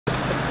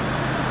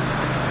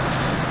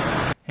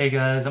Hey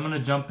guys, I'm gonna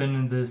jump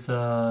into this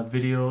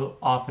video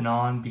off and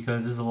on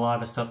because there's a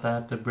lot of stuff that I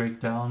have to break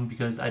down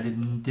because I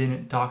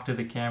didn't talk to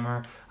the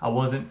camera. I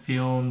wasn't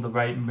feeling the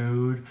right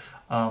mood.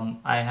 I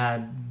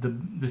had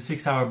the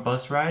 6-hour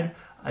bus ride.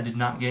 I did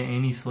not get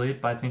any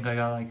sleep. I think I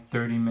got like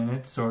 30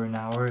 minutes or an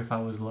hour if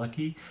I was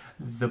lucky.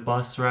 The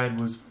bus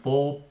ride was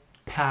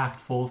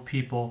packed full of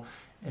people,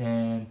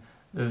 and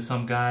there was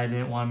some guy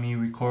didn't want me to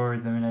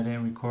record them, and I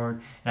didn't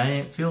record. And I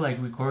didn't feel like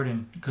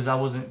recording because I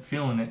wasn't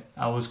feeling it.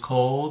 I was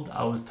cold,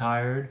 I was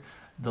tired,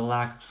 the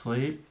lack of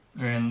sleep,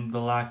 and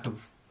the lack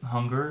of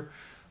hunger.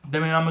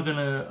 Then I'm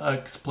gonna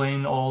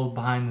explain all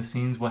behind the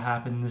scenes what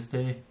happened this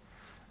day,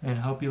 and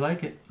hope you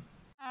like it.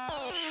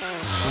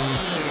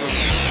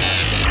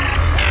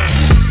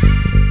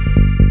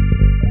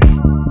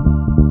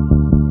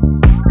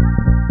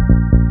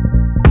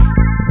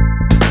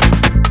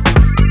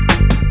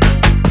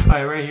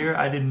 Right here,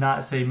 I did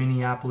not say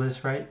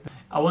Minneapolis right.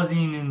 I wasn't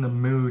even in the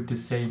mood to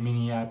say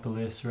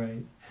Minneapolis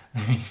right.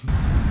 I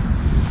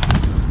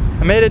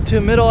made it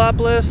to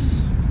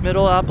Minneapolis,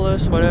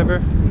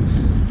 whatever.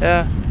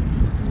 Yeah,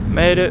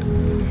 made it.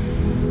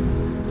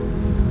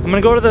 I'm gonna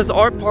go to this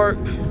art park.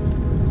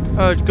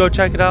 Go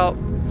check it out.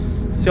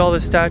 See all the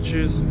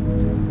statues. You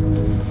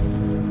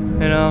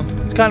know,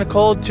 it's kind of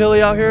cold,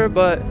 chilly out here,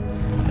 but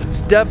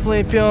it's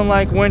definitely feeling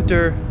like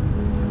winter.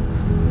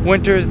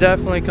 Winter is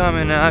definitely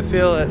coming, and I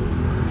feel it.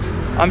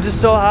 I'm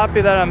just so happy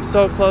that I'm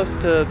so close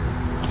to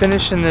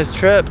finishing this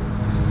trip up.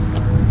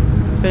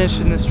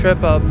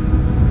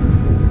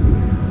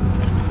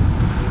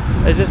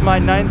 It's just my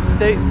 9th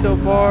state so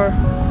far,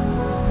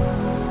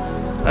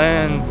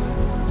 and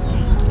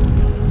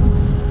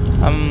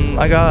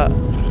I got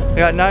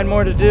 9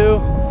 more to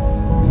do,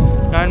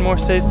 9 more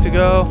states to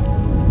go,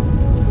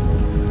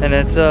 and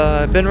it's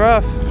been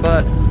rough,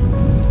 but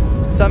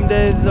some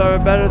days are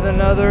better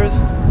than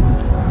others.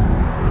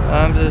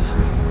 I'm just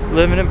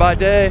living it by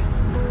day.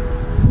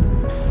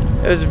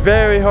 It was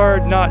very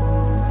hard not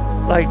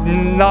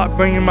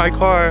bringing my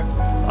car.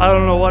 I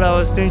don't know what I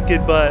was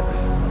thinking, but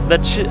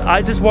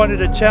I just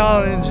wanted a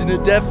challenge, and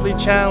it definitely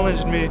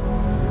challenged me.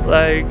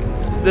 Like,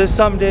 there's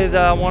some days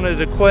that I wanted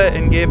to quit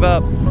and gave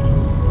up,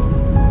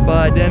 but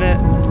I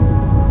didn't.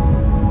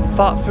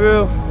 Fought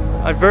through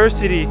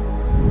adversity.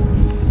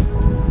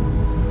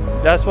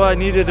 That's what I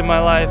needed in my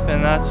life,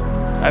 and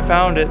I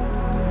found it.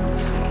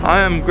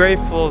 I am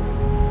grateful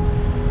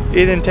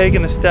even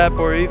taking a step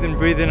or even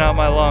breathing out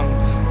my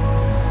lungs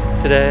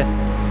today.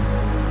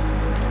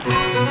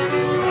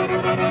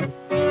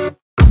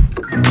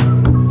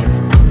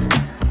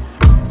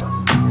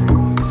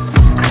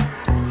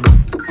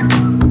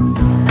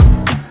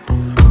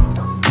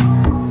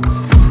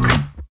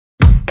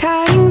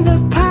 Cutting the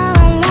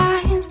power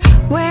lines,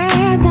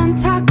 we're done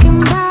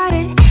talking about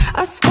it.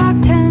 A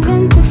spark turns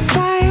into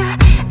fire,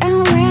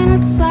 and we're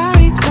not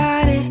sorry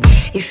about it.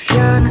 If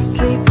you're not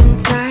sleeping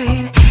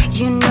tight,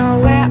 you know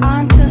we're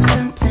onto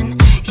something.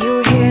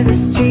 You hear the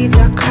streets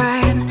are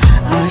crying,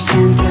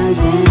 ocean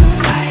turns into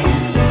fighting.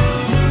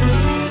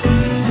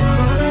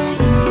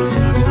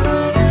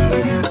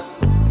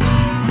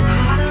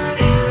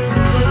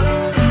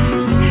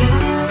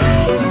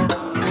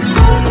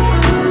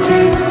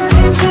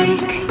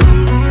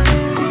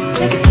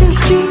 Take it to the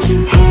streets,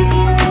 hit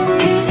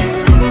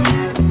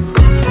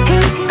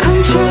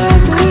control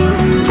of the lead.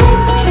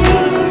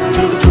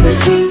 Take it to the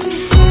streets.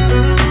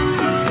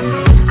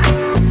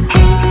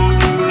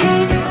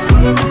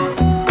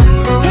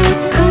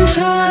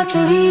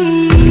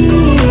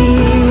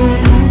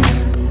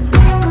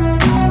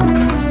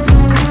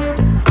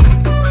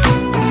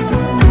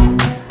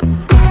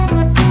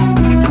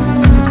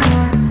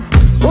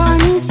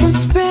 Warning's been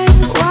spread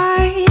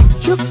wide,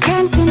 you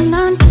can't do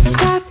none to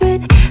stop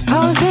it.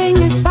 Posing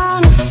is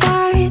bound to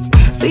fight,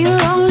 we're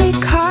only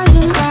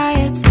causing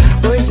riots.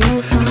 Words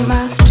move from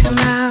mouth to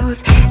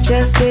mouth,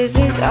 justice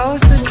is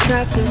also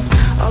troubling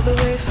all the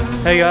way from.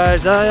 Hey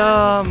guys,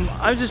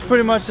 I just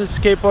pretty much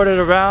just skateboarded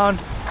around,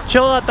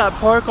 chilled at that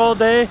park all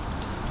day.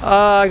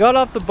 I got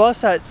off the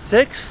bus at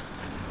 6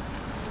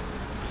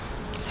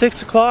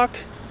 o'clock,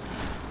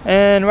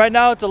 and right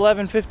now it's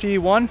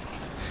 11:51.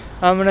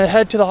 I'm gonna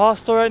head to the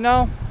hostel right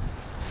now,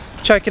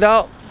 check it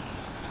out.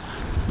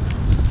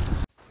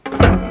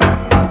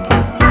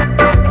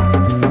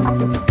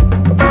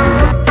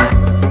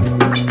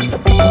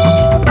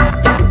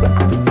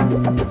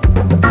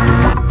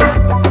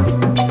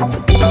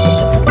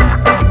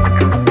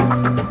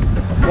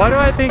 Why do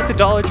I think the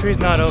Dollar Tree's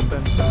not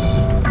open?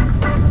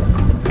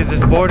 Because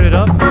it's boarded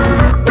up?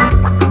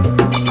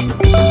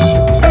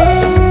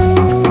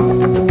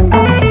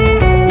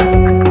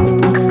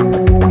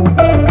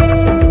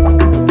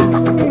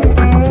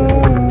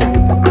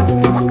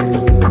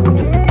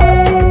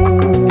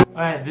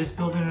 Alright, this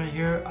building right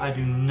here, I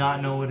do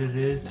not know what it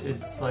is.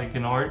 It's like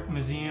an art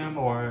museum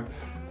or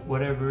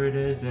whatever it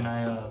is, and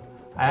I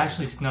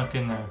actually snuck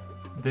in there.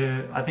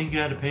 I think you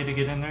had to pay to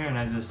get in there, and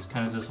I just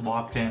kind of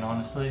walked in,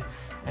 honestly,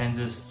 and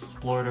just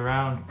explored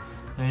around.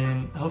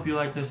 And I hope you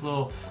like this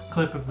little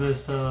clip of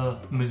this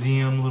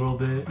museum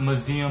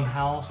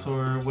house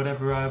or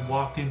whatever I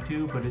walked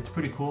into, but it's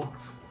pretty cool.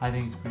 I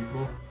think it's pretty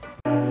cool.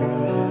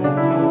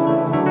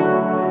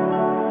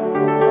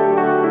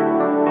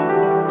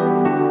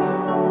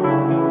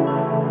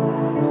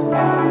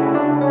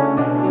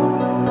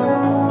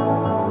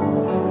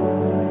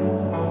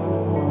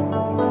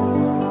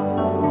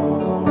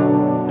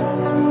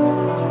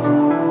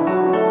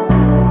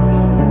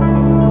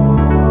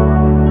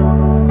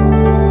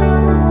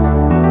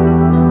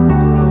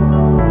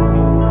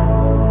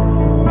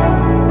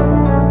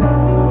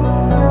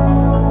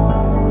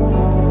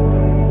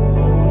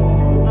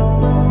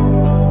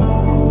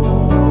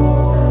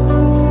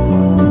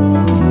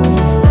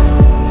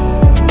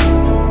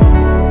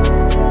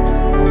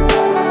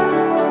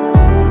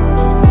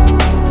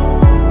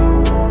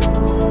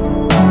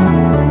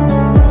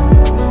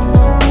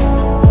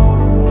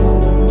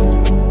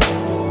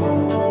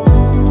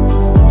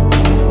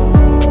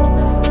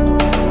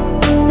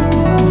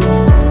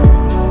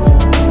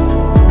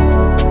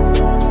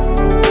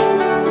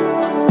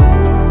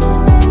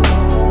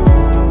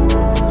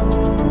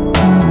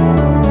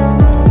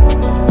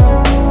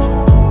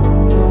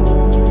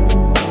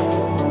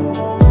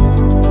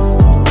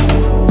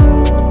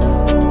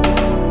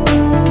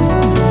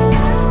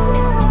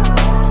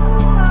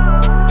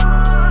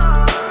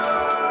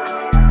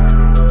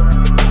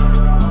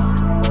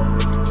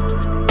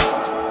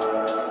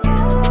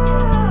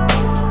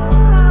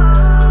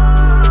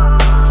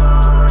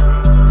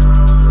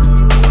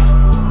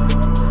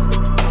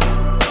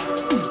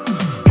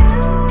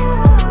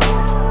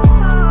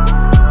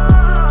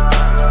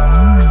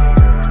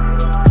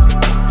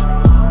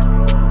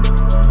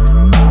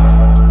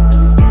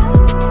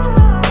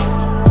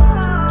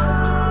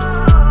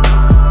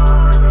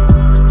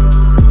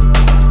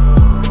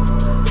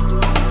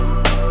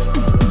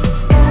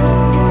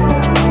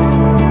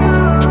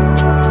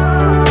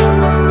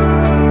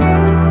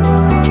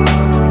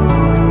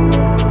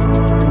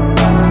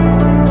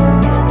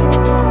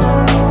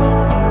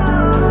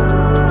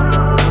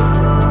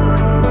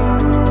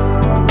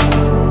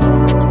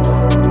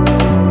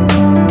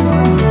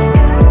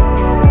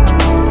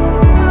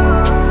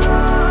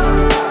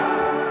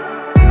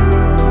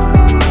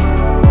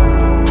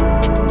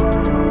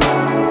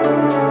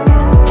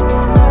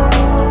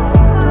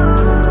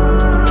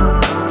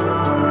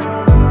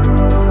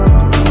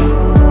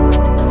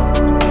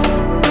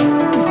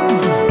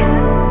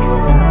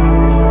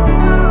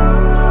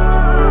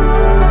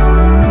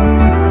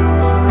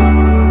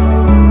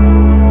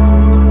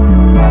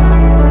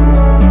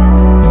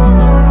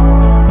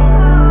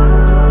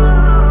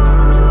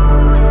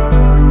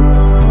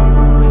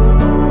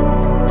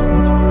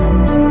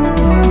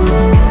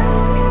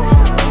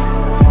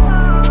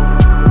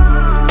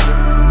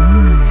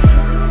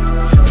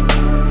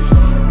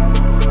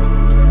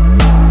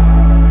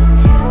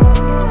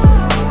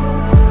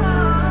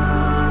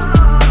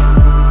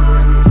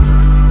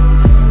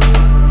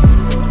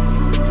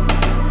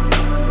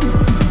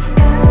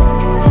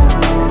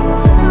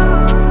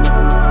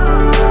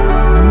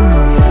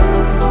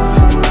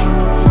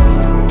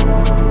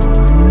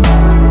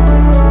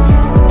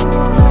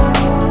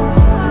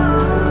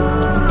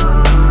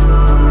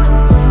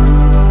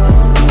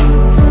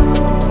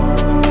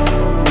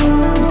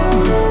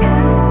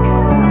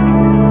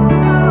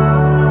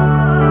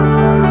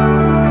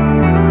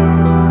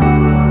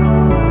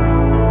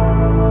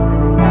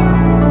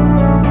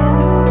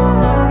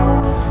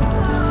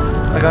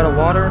 I got a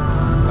water,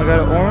 I got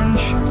an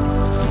orange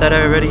that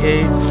I already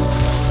ate,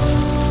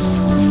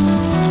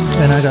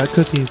 and I got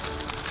cookies.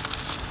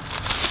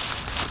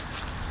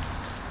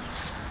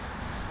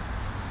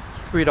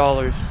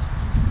 $3.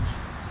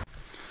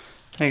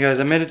 Hey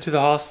guys, I made it to the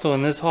hostel,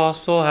 and this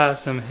hostel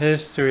has some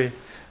history.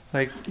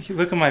 Like,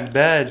 look at my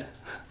bed.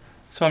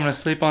 That's what I'm gonna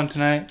sleep on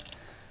tonight.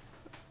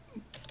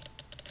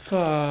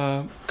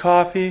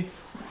 Coffee,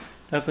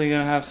 definitely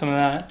gonna have some of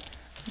that.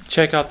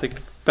 Check out the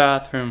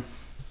bathroom.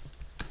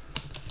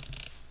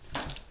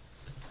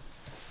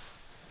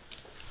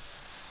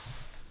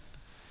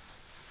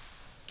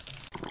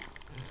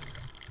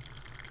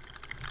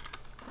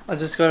 I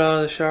just got out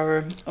of the shower.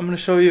 I'm gonna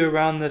show you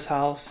around this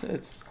house.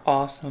 It's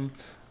awesome,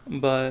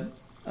 but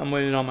I'm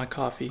waiting on my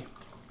coffee.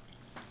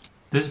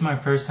 This is my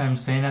first time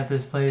staying at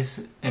this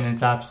place, and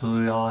it's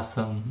absolutely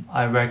awesome.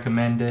 I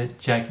recommend it.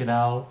 Check it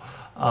out.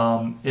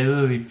 It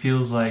literally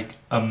feels like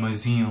a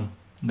museum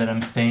that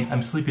I'm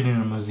sleeping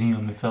in a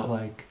museum, it felt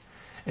like.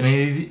 And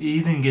it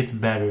even gets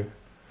better.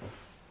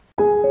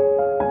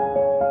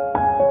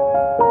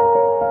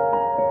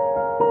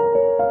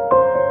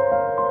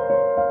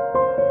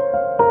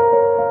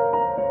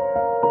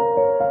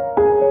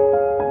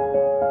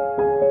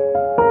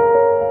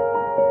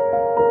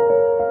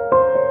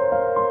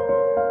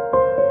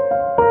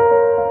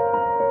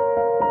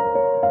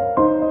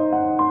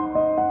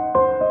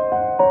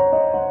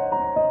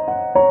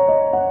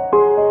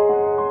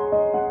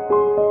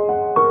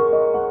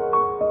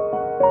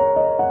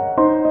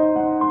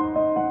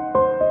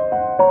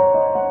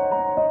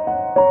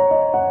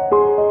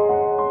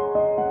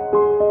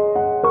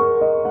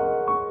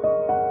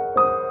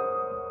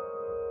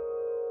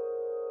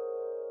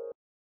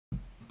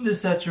 This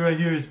statue right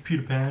here is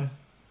Peter Pan.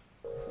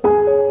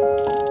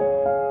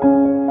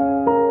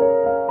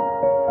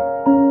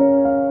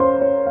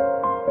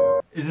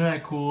 Isn't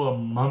that cool? A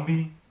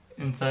mummy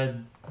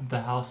inside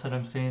the house that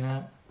I'm staying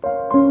at.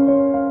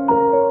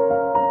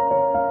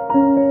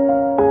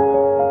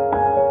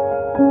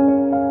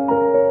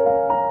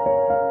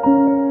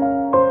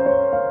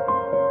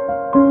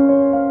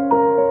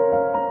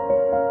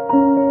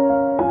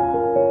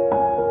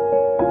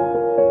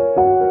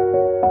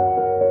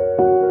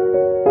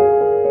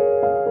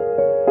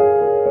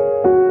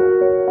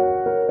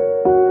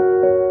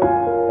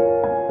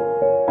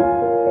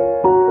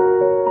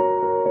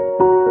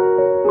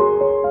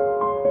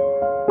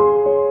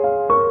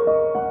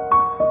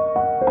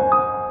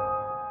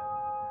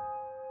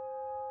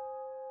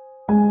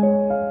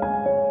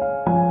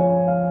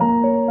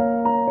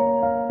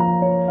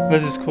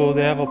 This is cool.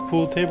 They have a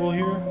pool table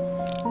here,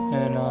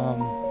 and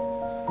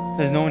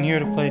there's no one here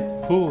to play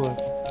pool with.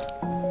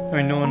 I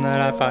mean, no one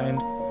that I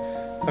find.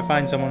 If I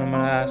find someone, I'm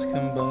gonna ask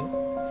him, but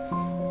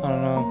I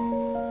don't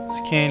know.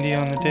 There's candy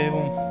on the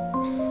table.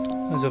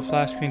 There's a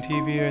flat screen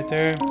TV right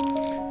there,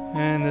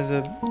 and there's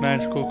a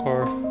magical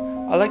car.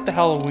 I like the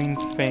Halloween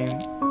theme.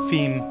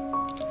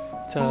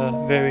 It's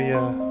very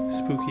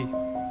spooky.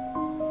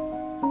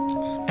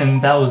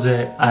 And that was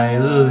it. I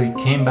literally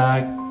came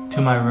back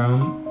to my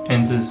room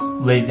and just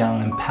laid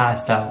down and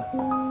passed out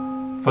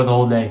for the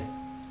whole day.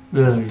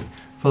 Literally,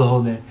 for the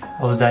whole day.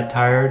 I was that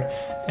tired,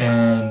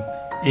 and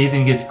it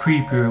even gets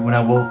creepier. When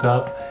I woke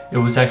up, it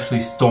was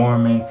actually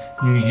storming,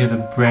 and you hear the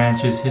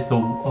branches hit the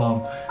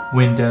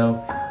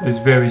window. It was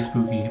very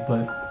spooky,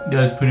 but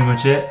that was pretty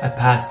much it. I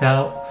passed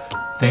out.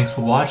 Thanks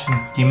for watching.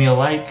 Give me a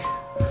like.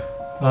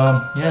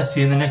 Yeah, see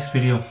you in the next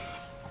video.